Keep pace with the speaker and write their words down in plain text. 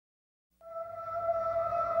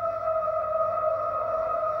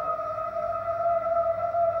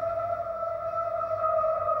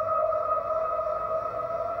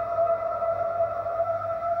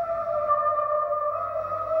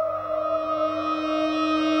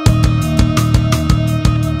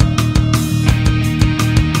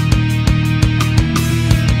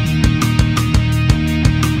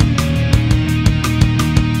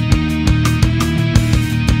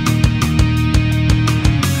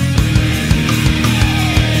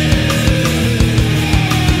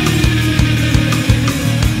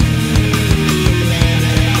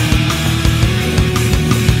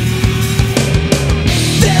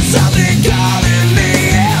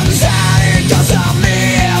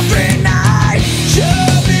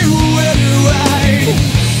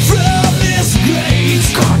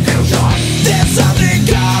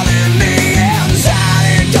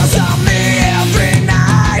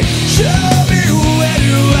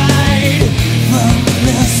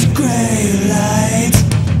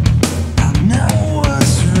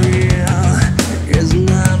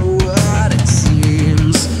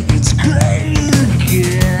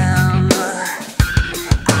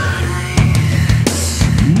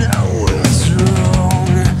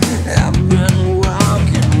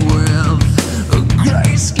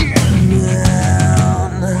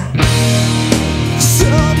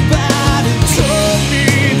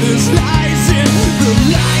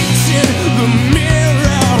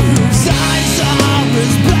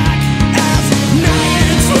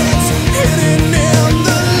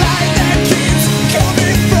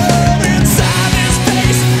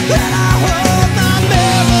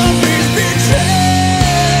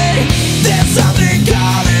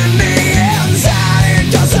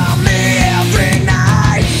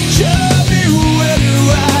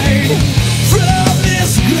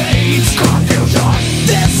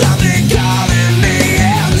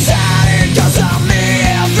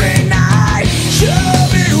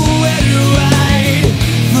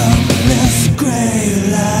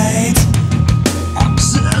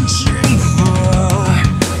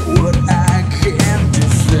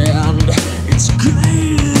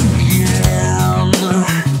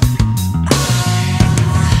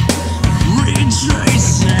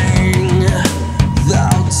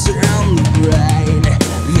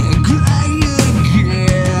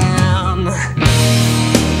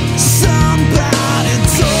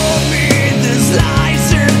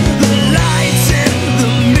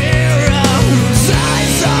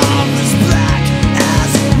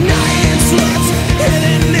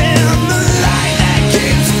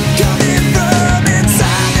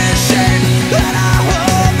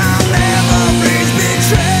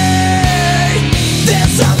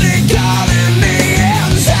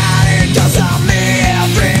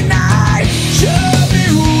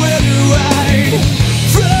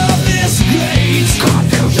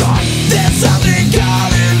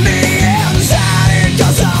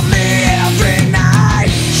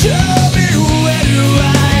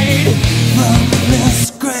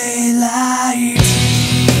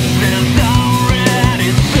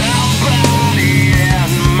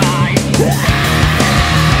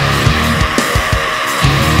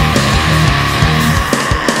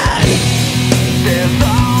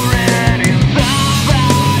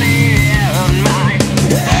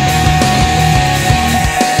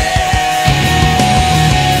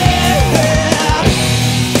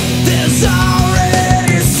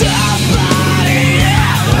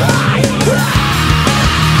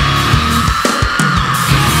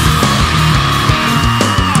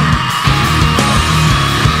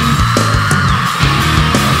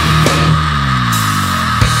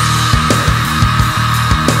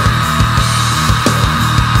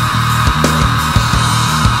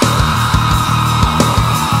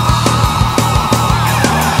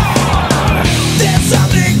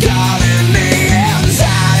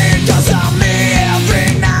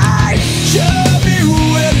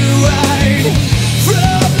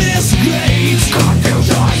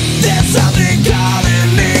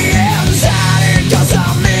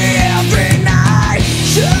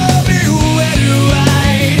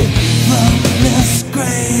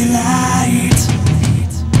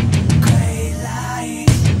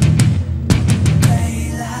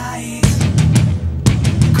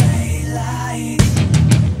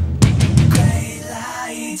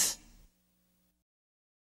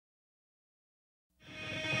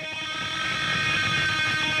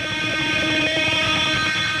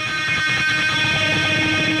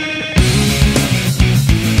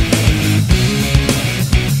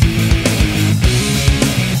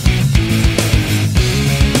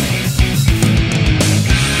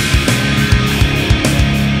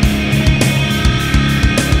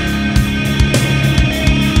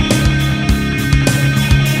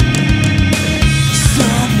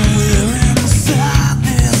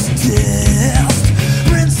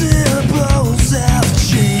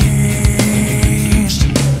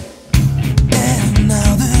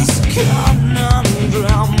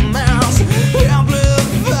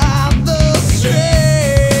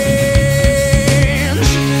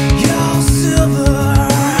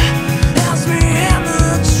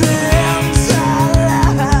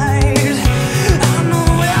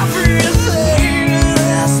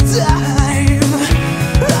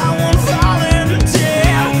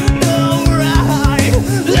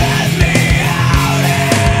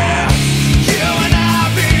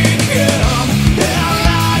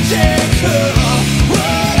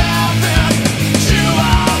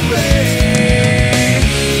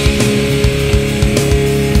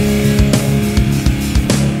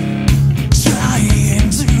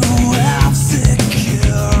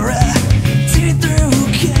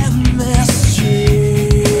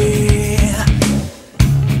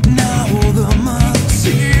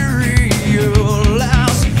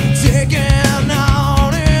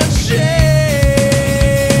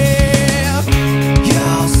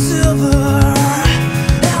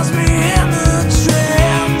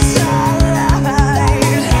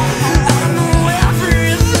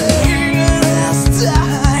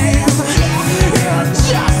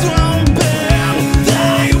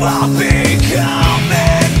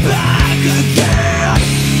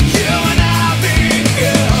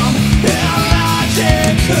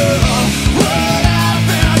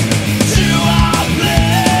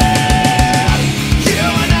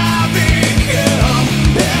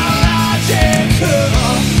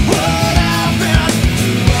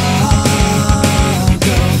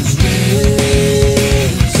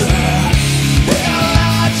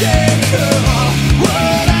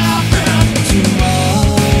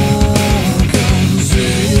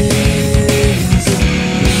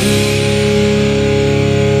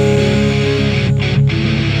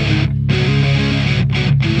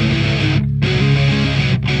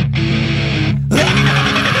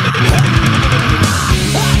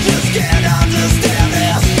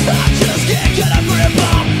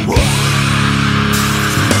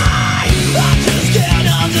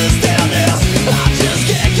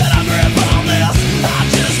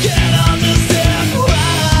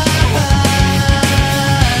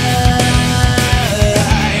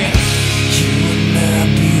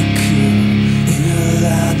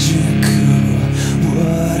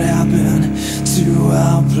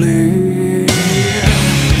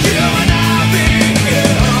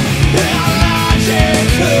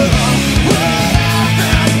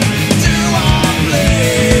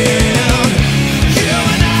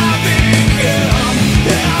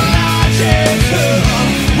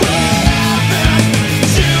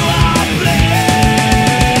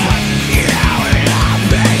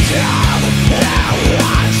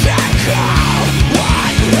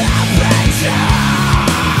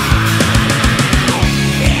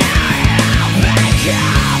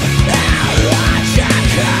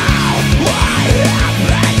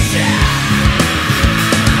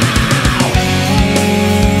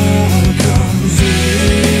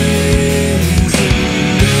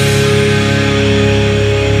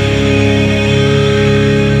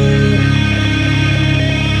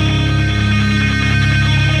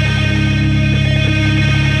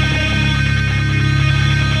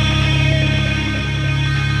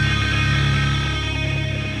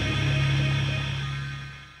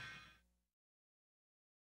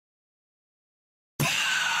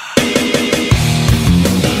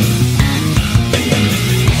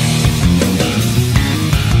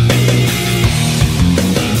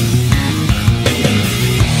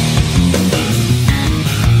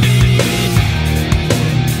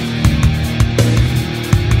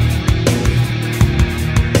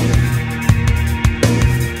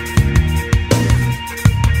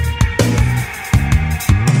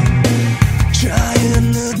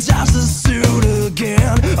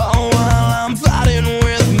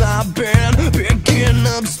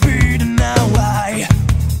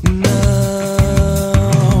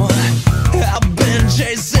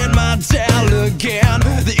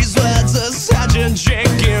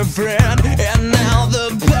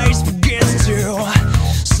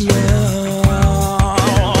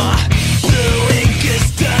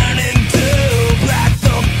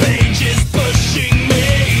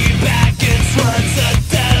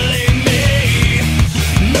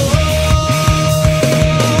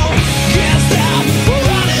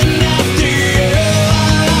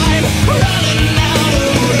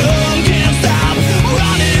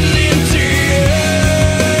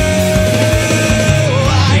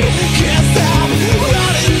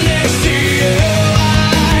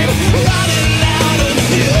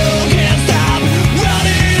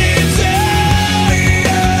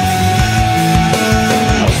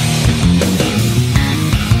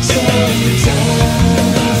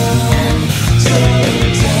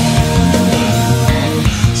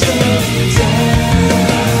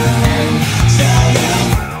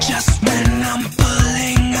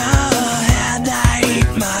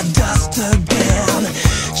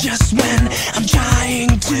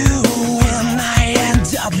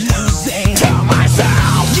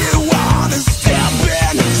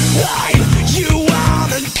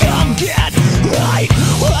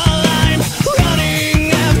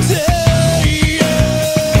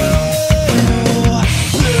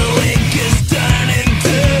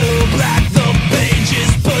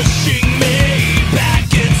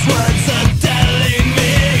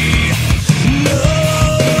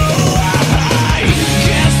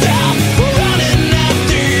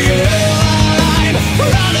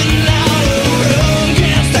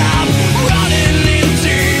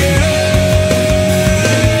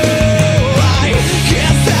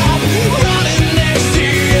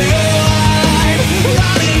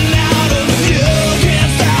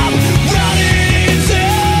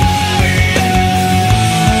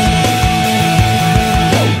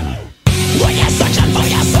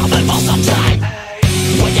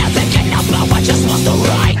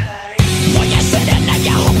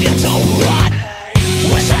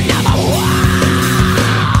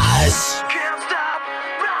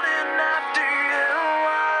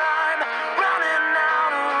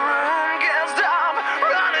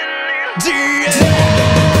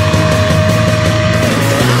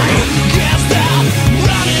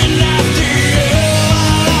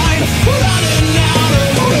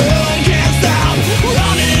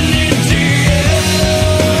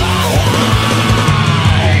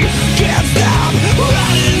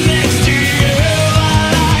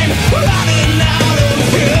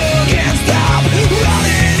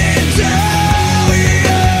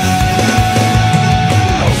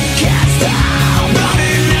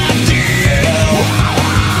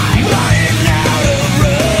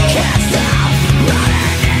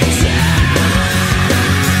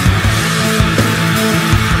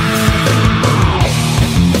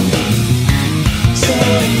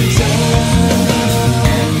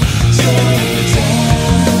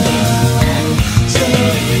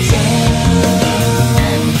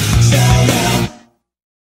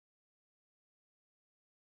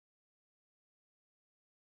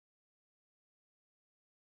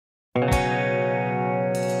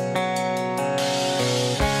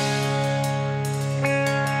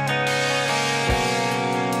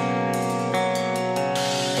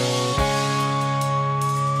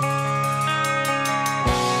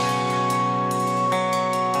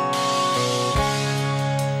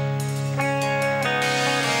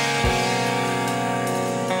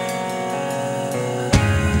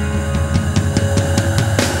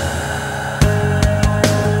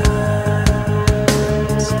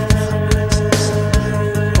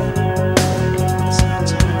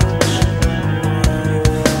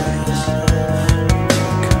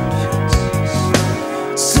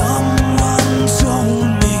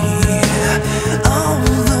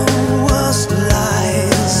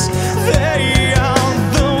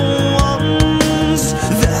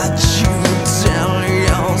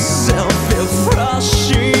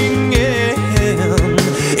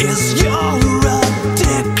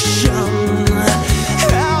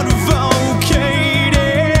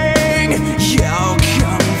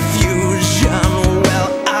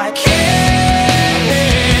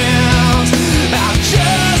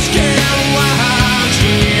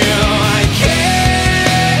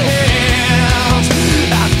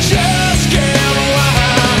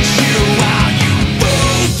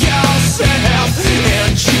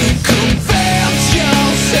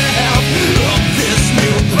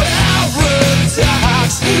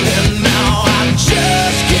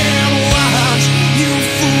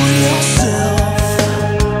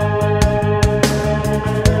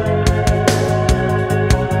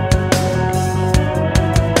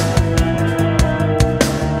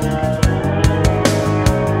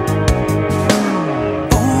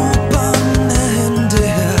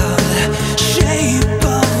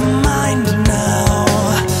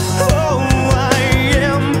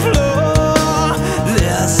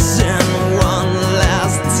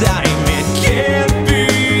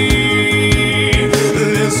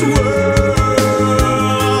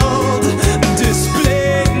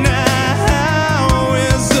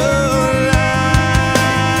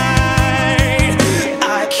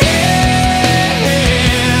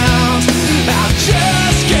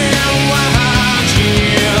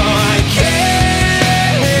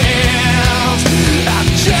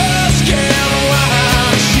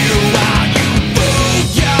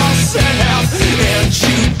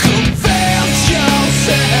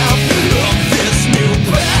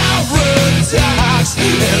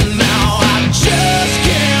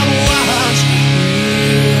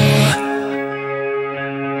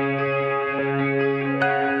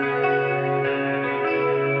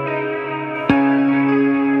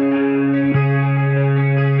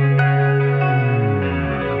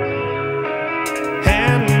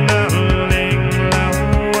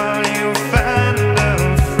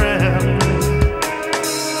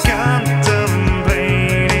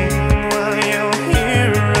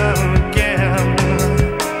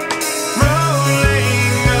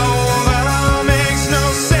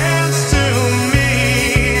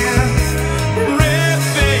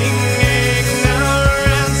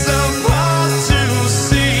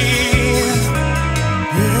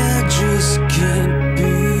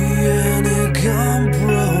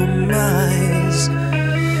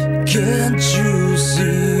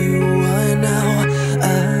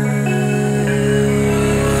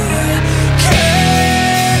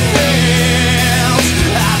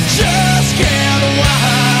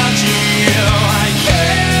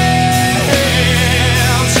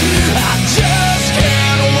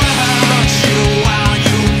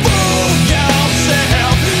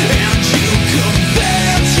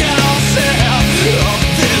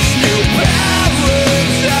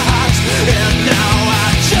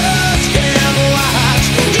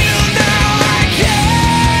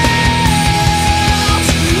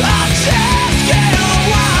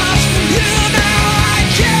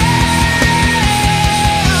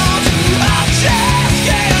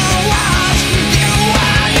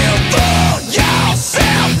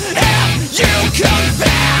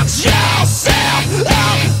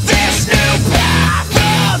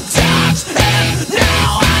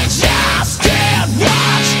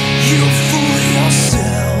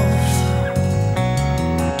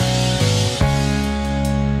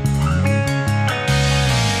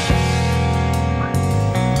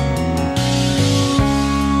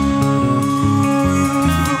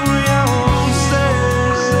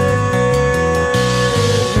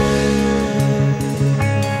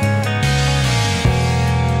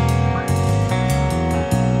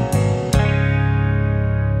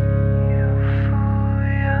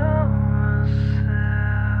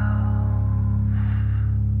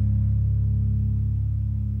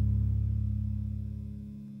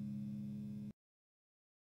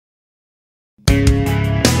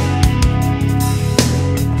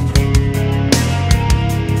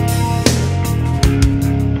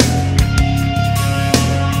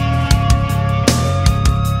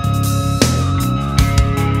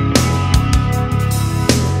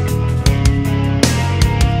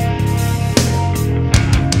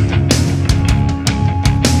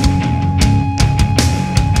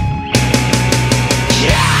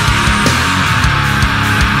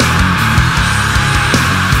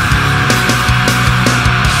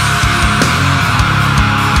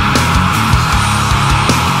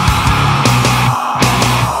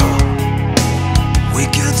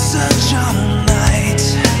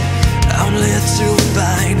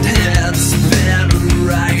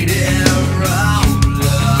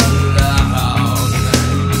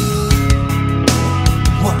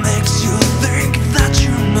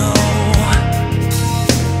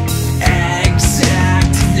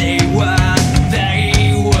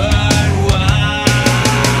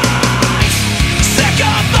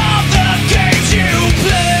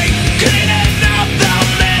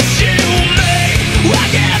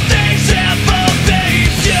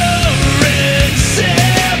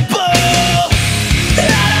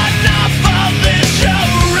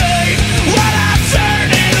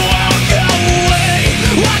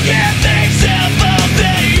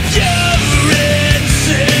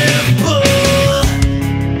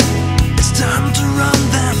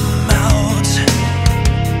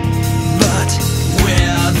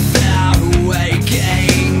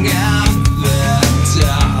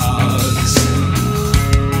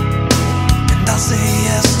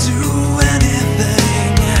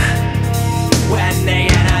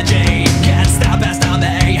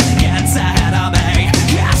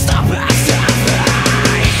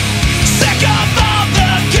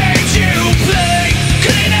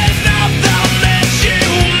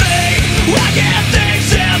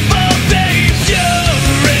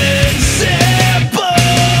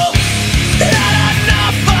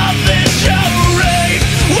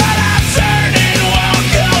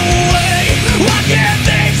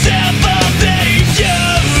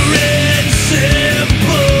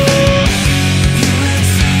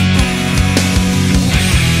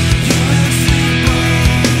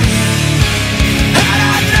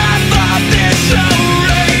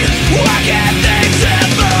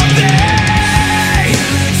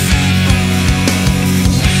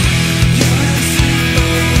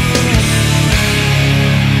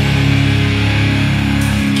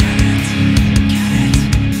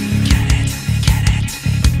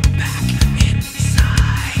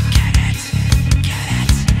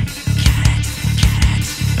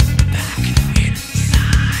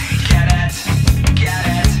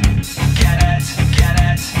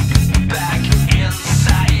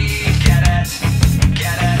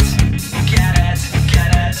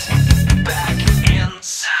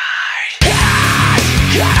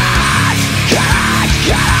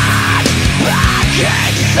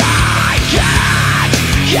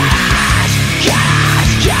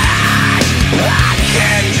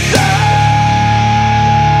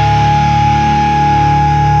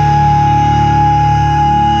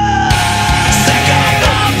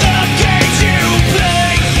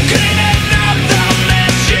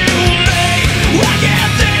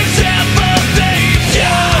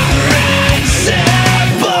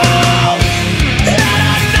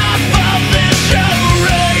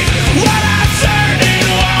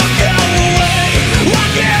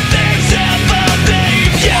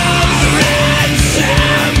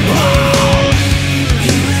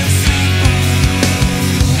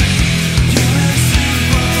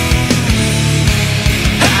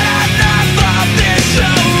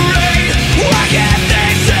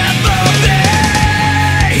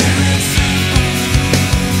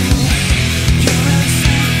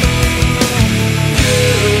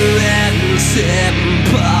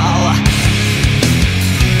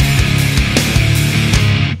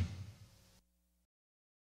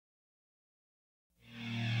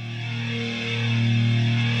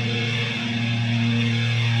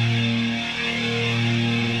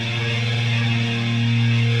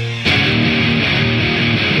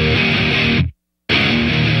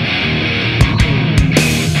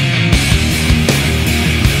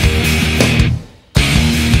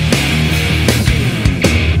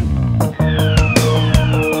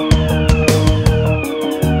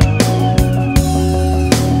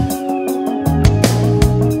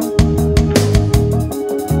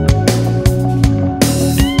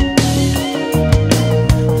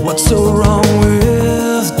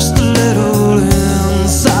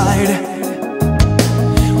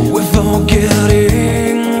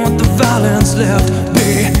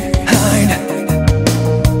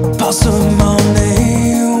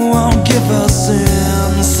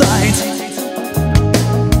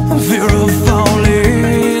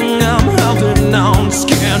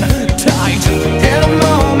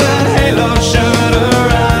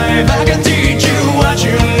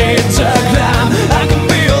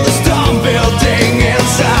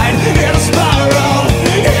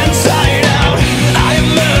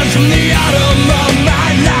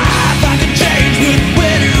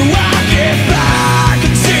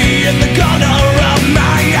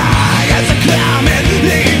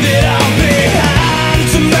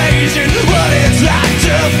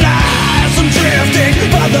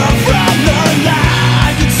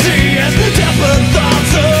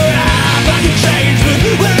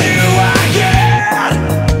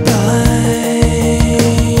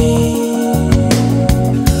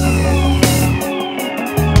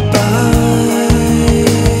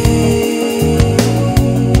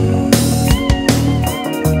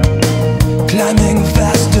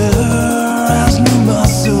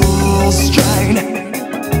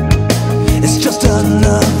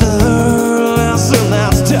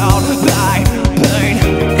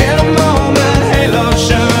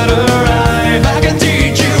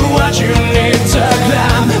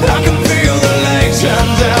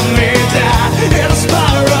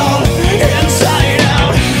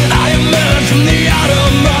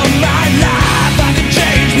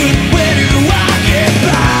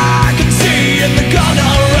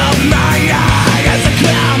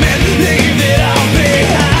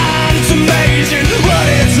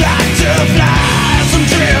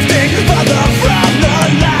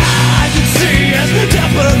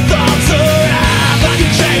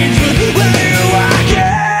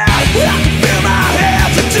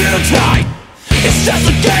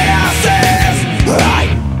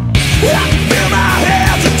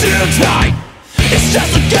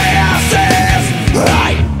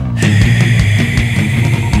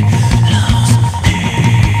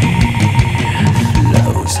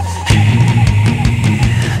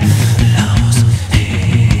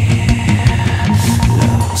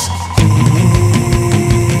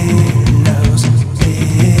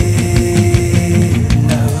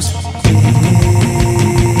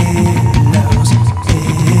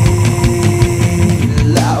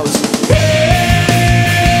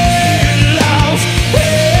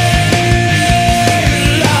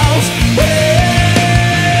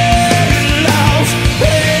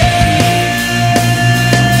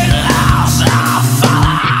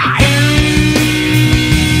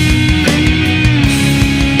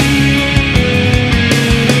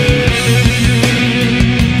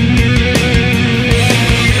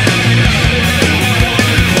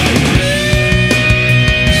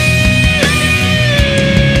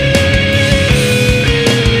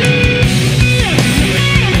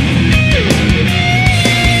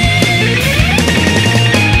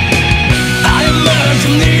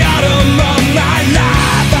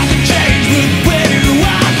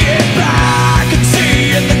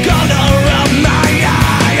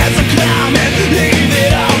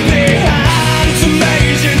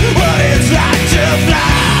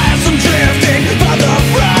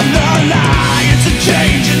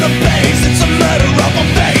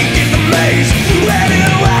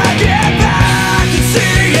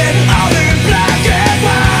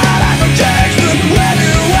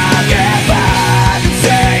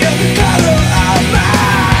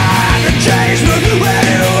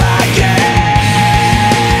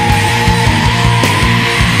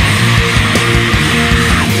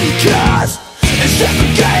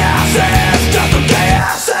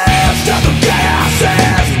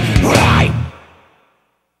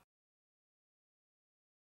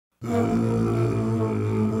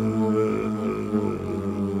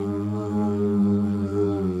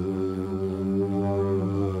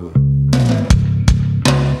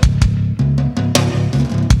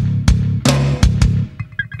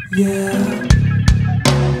Yeah.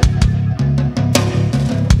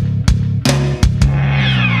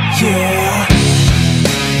 Yeah.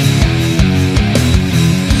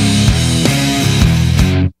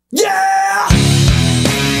 Yeah.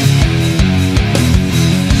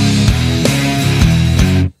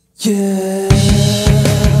 Yeah.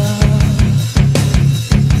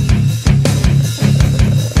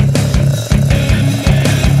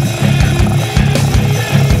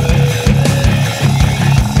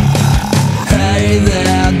 Hey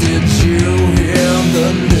there, did you hear the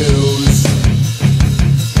news?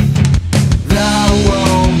 The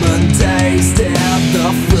woman tasted the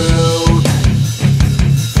fruit.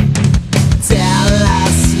 Tell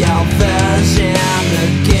us your version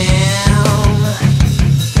again.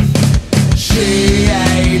 She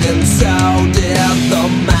ate and so did the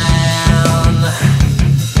man.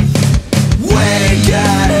 We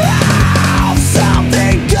could have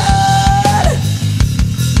something good.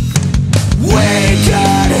 We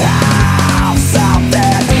could have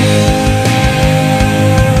something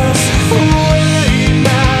else. We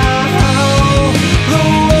know the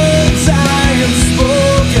words I have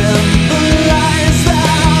spoken, the lies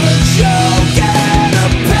that are choking, a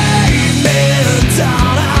payment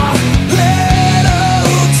on a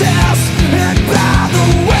little test. And by the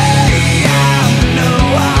way, I know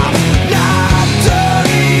I'm not done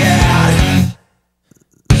yet.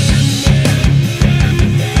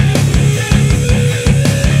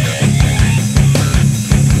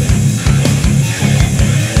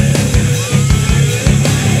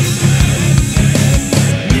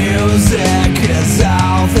 Music is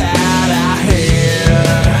all that I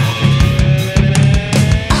hear.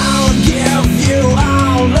 I'll give you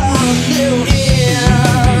all a new ear.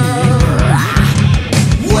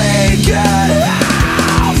 We could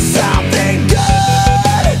have something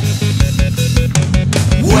good.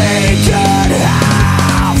 We could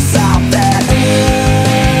have something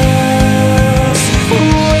else. We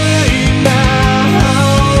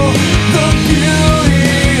know the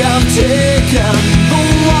beauty of taking the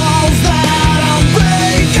walls that I'm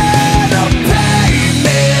breaking, a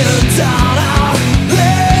payment on a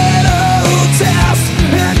little test.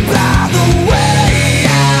 And by the way, I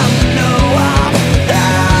know I'm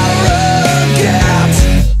arrogant.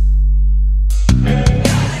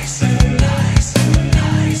 Nice, nice,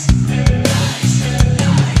 nice, nice,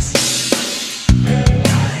 nice.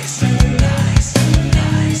 Nice, nice, nice,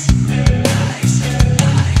 nice, nice.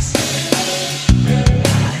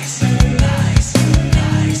 Nice, nice, nice,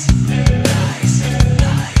 nice,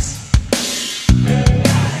 nice.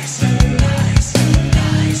 Nice, nice,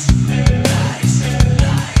 nice, nice,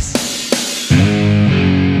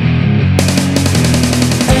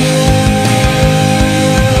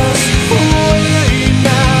 we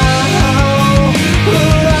know the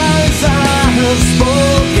lies I have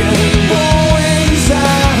spoken, the wings I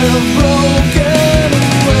have broken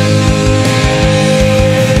away.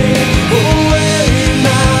 We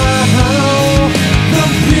know the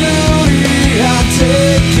beauty I've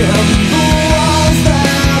taken, the walls that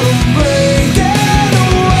I'm breaking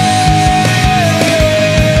away.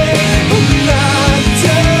 I'm not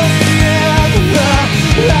done yet. The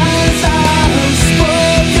lies I have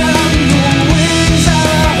spoken, the wings I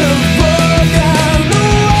have broken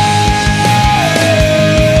away.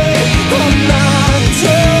 I'm not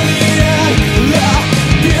done yet. The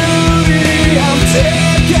beauty I've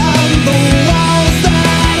taken, the walls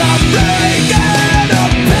that I'm breaking, a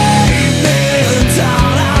payment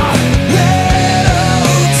on a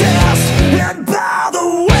little test. And by the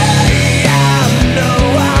way, I know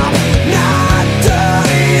I'm not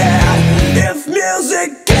done yet. If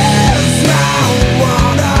music is my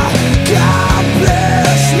one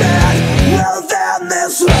accomplishment, well then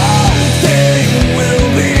this whole thing will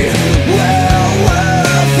be well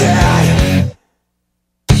worth it.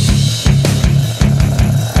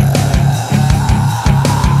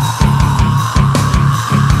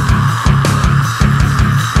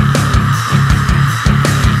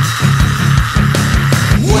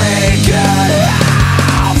 We could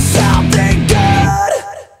have something good.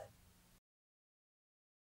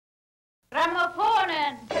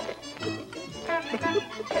 Grammofonen!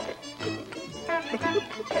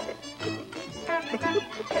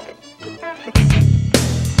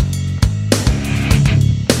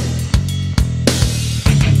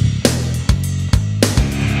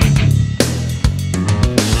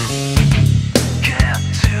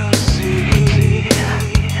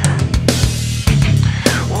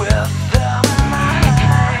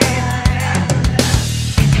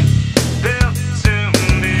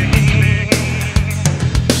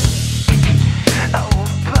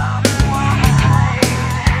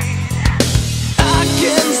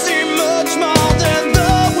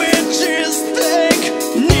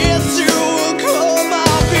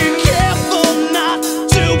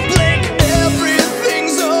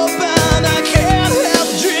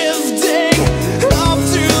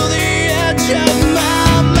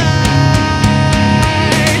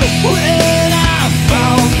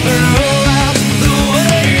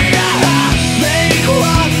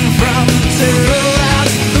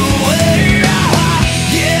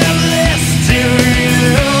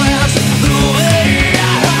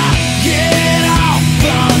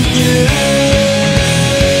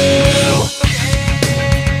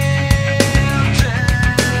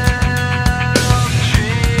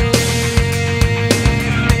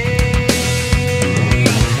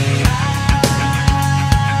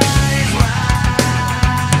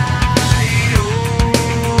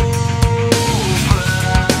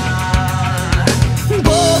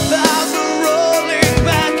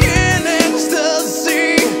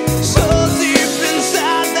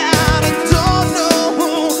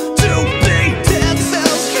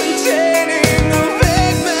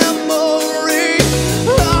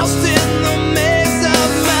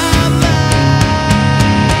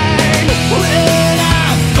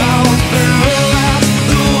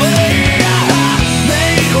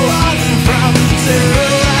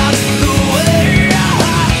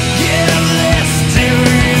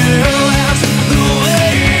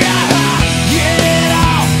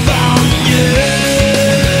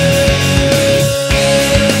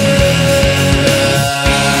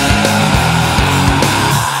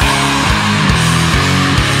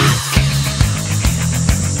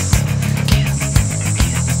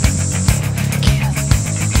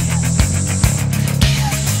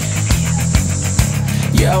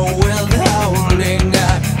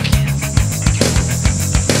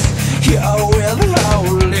 You're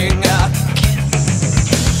withholding a kiss.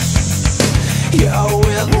 You're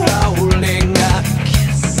withholding a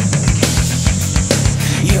kiss.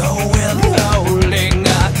 You're withholding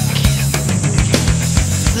a kiss.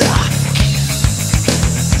 A kiss.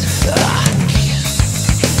 A kiss.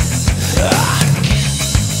 A kiss.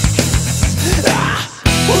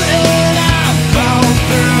 When I fall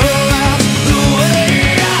through the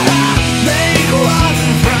way I make one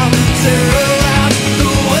from two. The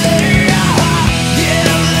way I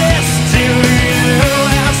give this to you.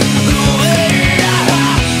 That's the way I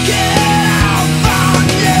get out on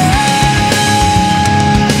you.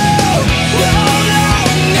 No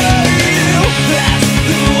longer you. That's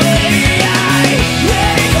the way I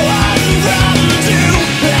make one from two.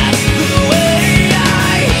 That's the way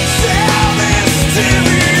I sell this to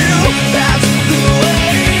you. That's the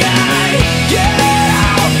way I get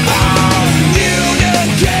out on you.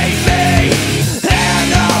 Negate me and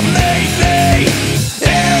eliminate me.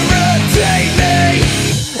 Irritate me.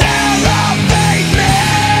 Elevate me.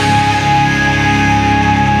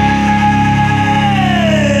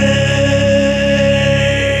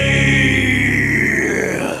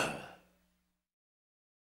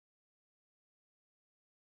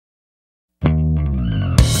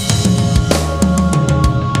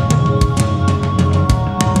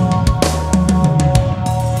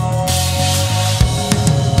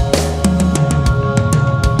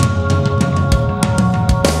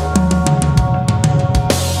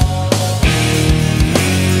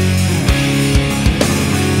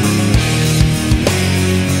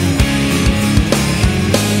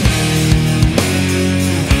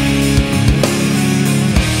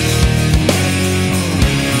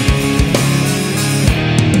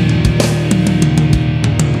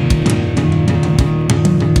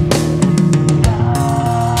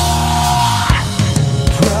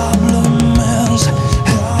 Problem is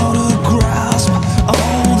how to grasp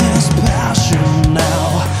all this passion now.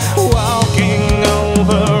 Walking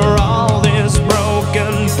over all these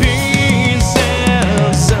broken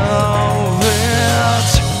pieces of it.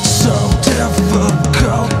 So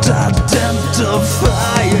difficult identifying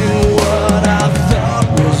what I thought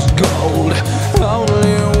was gold.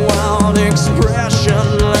 Only one expression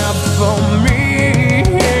left for me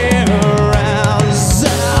here as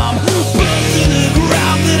I'm put to the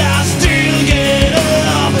ground that I still get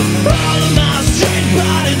up. All of my strength,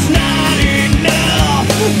 but it's not enough.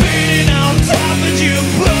 Beating on top, but you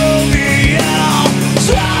pull me out.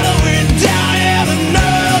 Swallowing down yet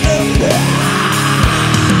another.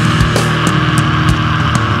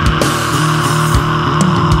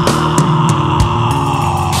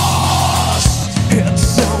 It's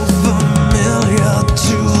so familiar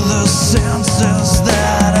to the senses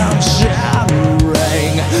that I'm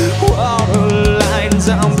shattering. Water lines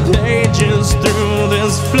on pages through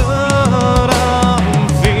this flood of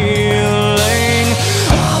feeling.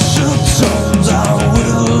 Usher tones I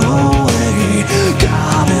will away.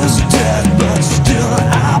 God is dead, but still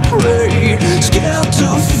I pray. Scared to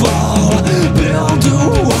fall, build a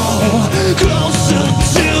wall closer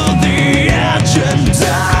to the edge and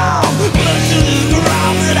down. Push to the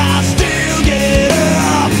ground that I still get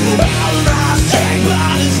up. All my strength,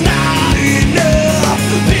 but it's not enough.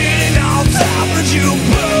 Beating on top, but you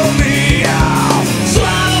pull me out.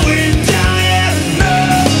 Swallowing down yet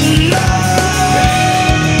another love.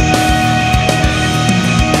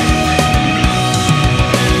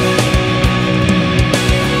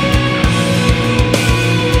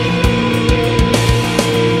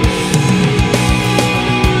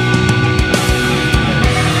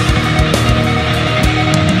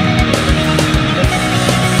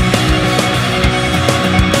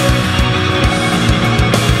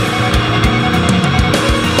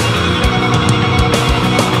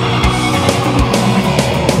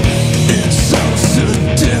 It's so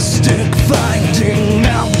sadistic finding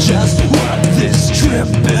out just what this trip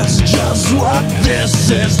is, just what this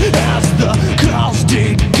is. As the clouds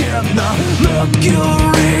begin, the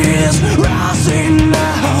mercury is rising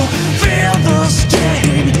now. Feel the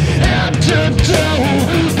stain, head to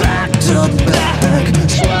toe, back to back,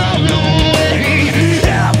 swallowing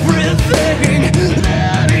everything,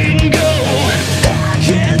 letting go. I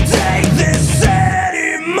can't take this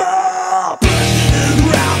anymore. Push to the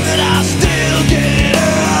ground that I still get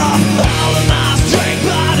up. All of my strength,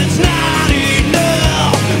 but it's not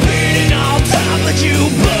enough. Beating on top, but you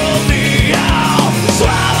pull me out.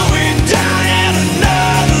 Swallowing down yet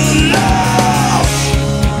another loss.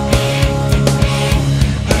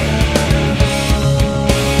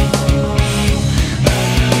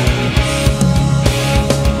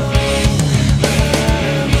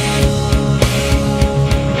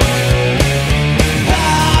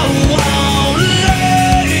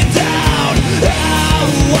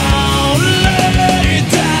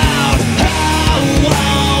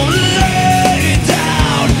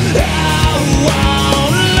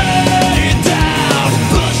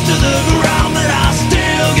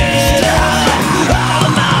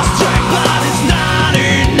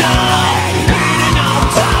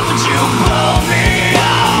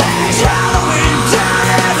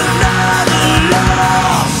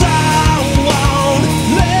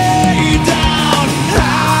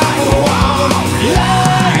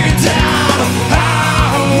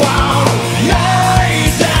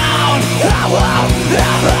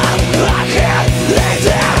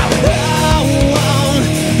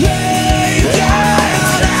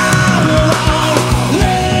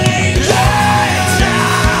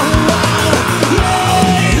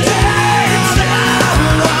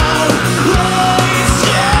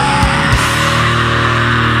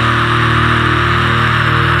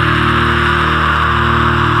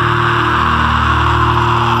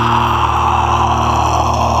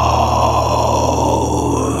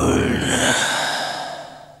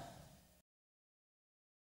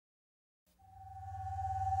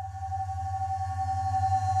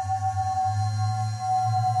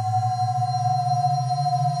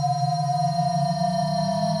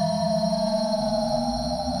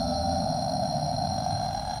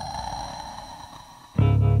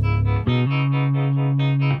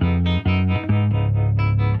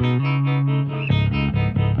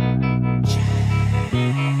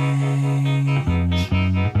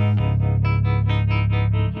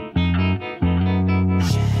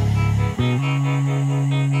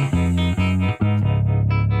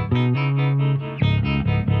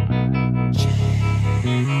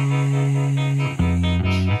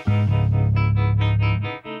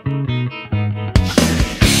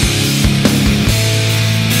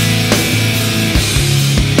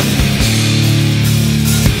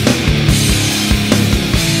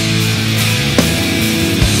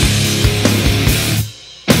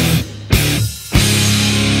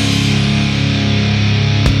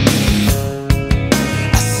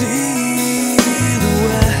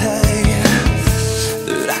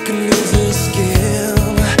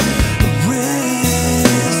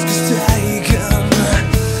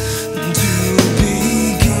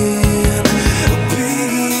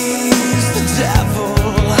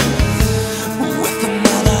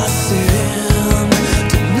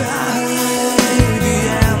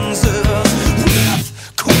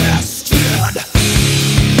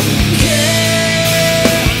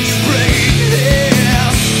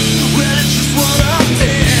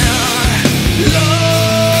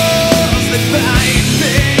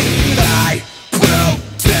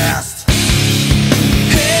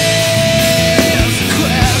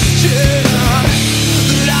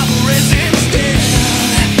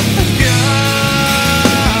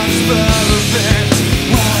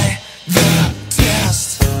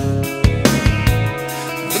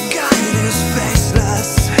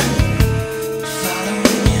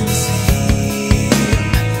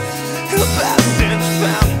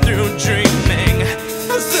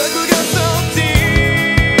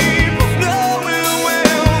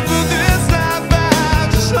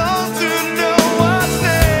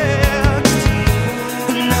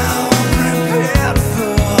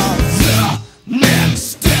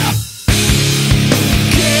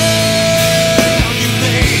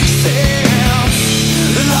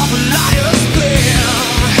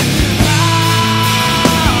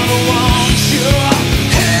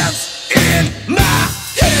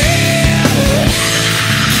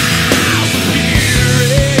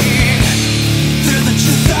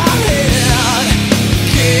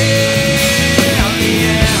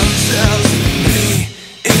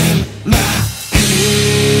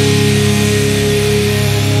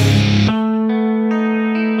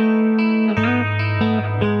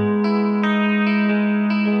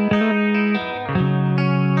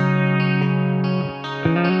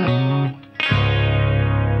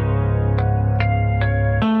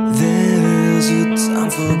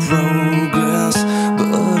 for progress,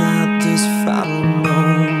 but at this final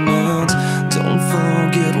moment, don't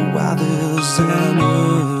forget why there's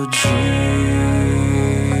energy.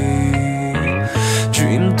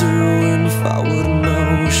 Dream through in forward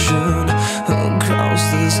motion across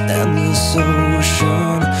this endless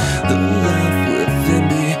ocean. The life within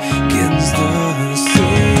begins the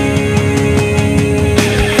sea.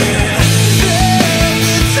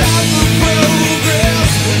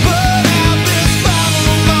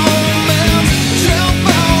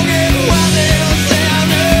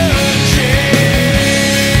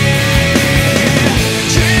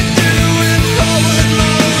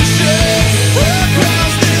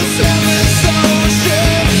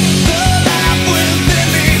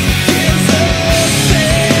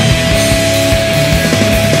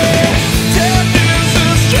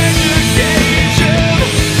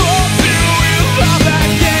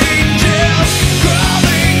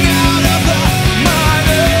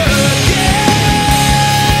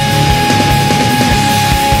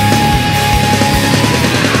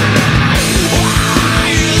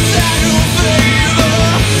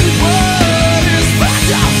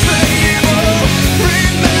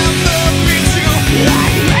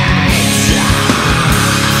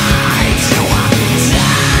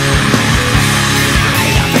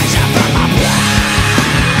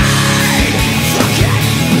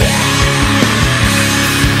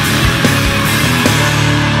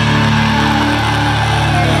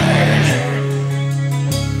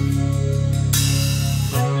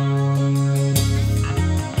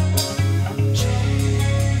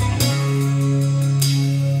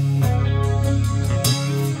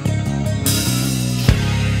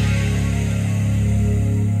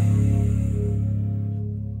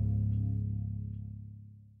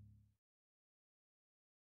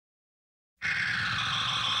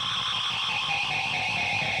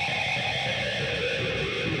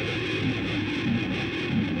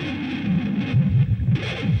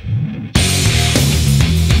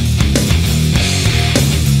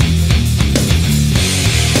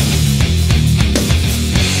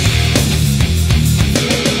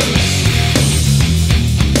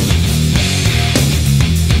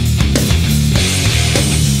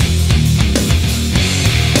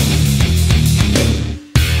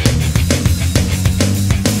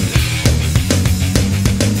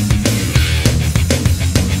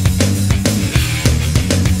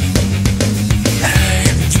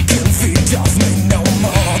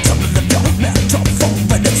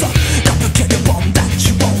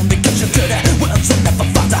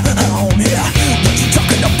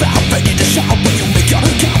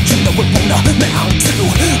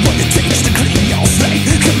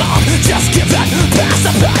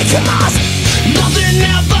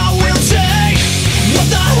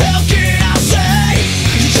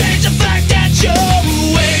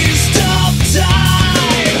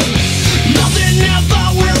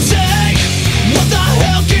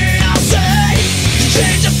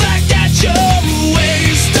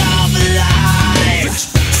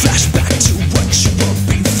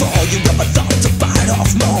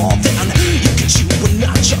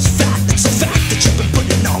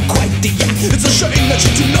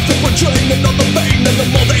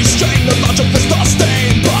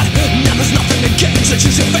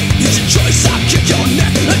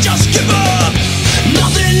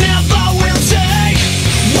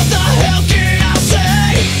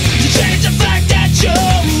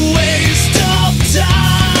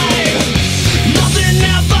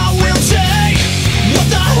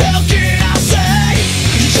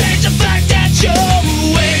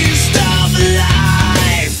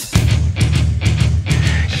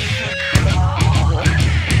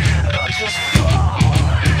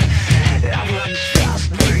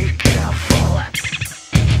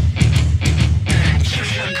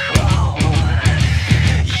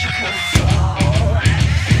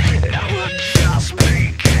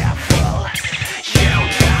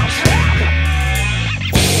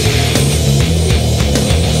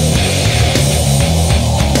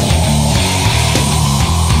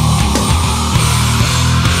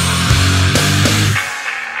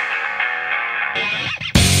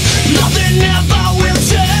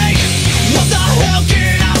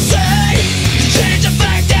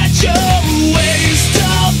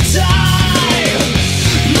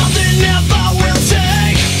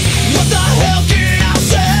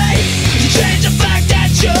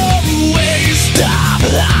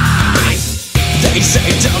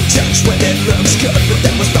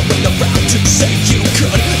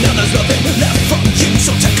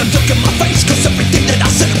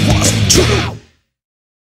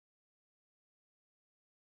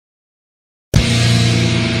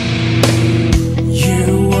 You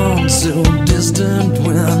so distant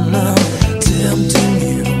when I'm tempting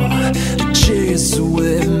you to chase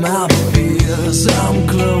away my fears. I'm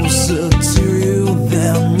closer to you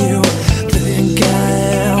than you think I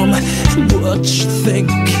am, what you think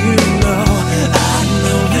you know. I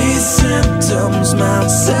know these symptoms might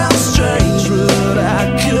sound strange, but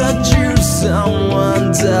I could use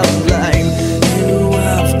someone to blame. You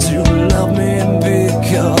have to love me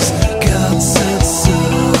because God said so.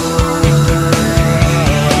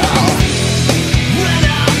 When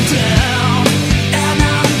I'm dead,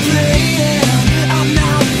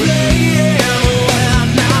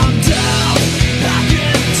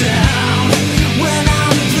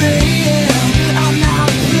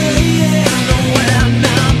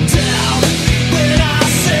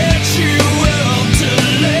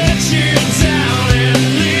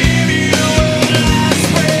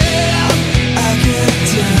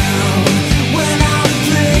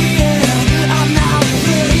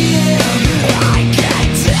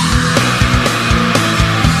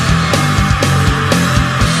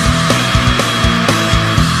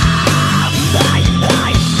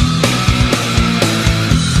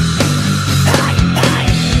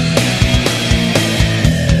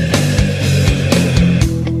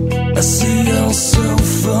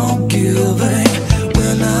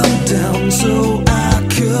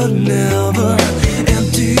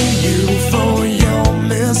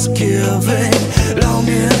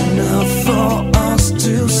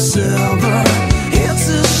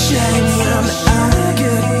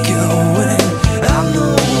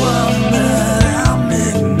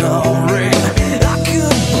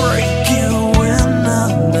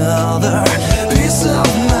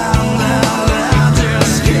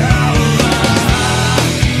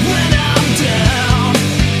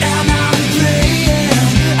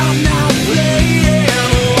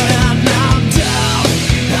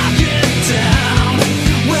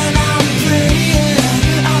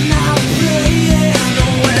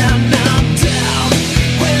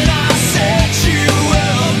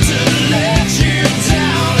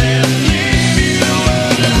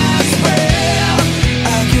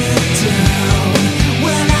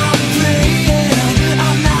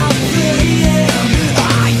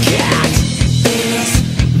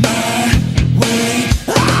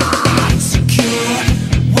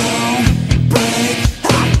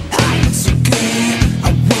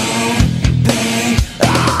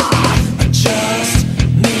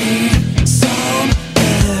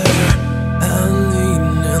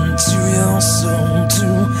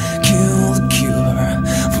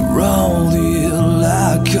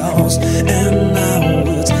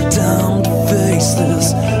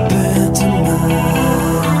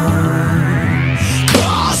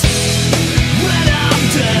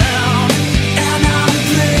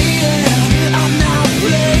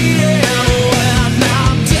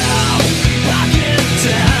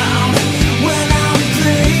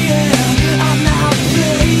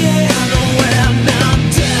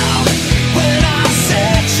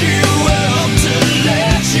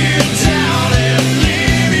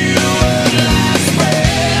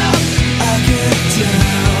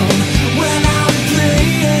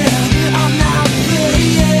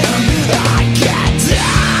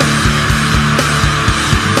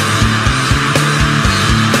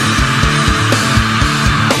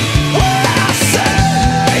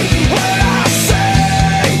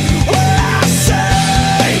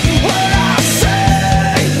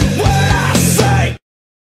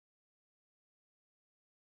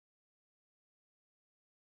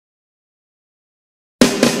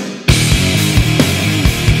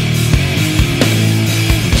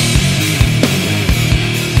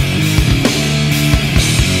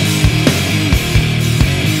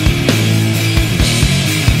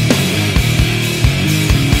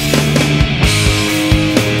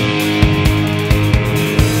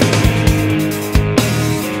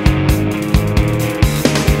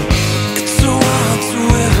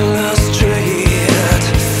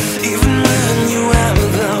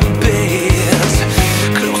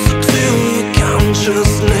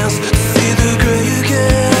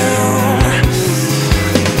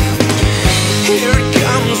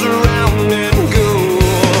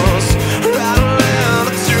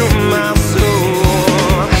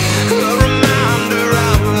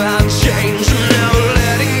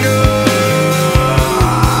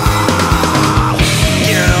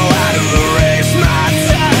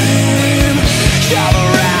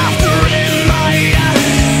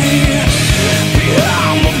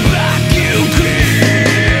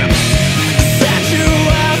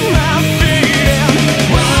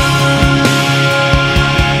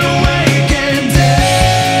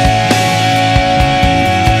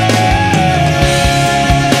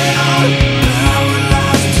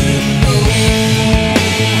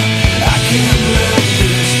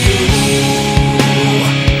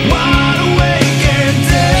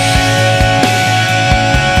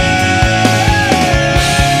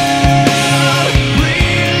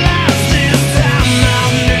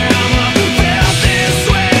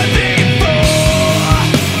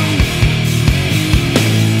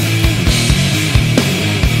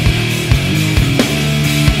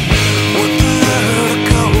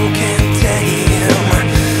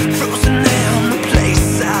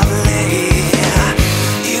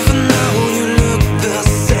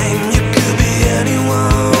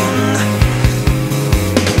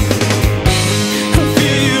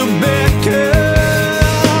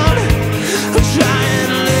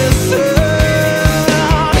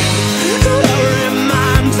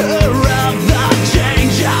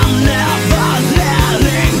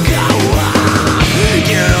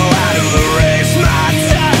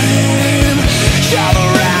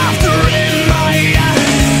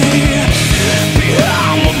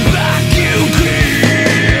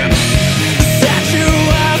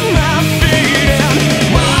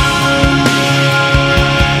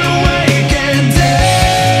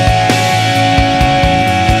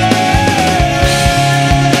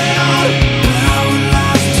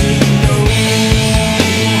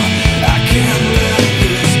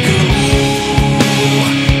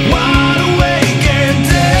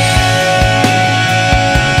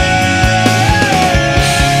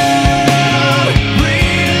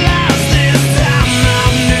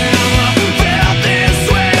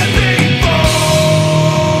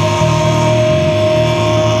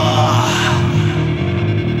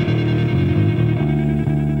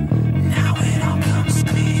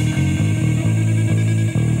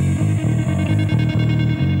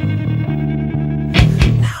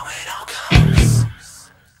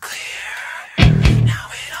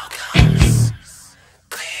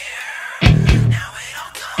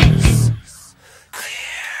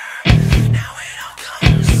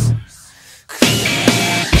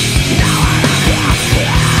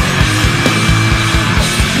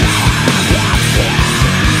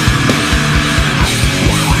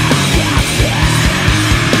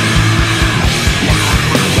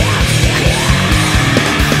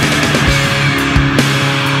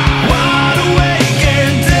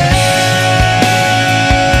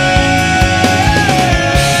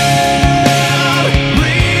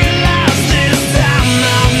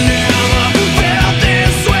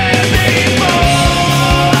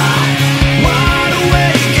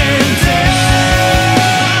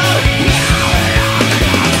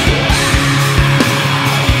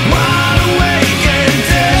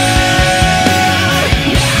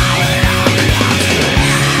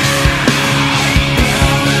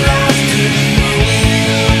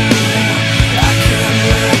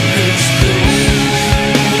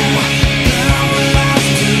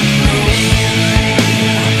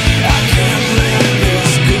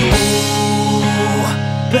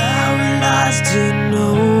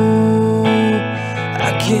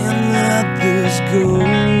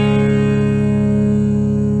 school.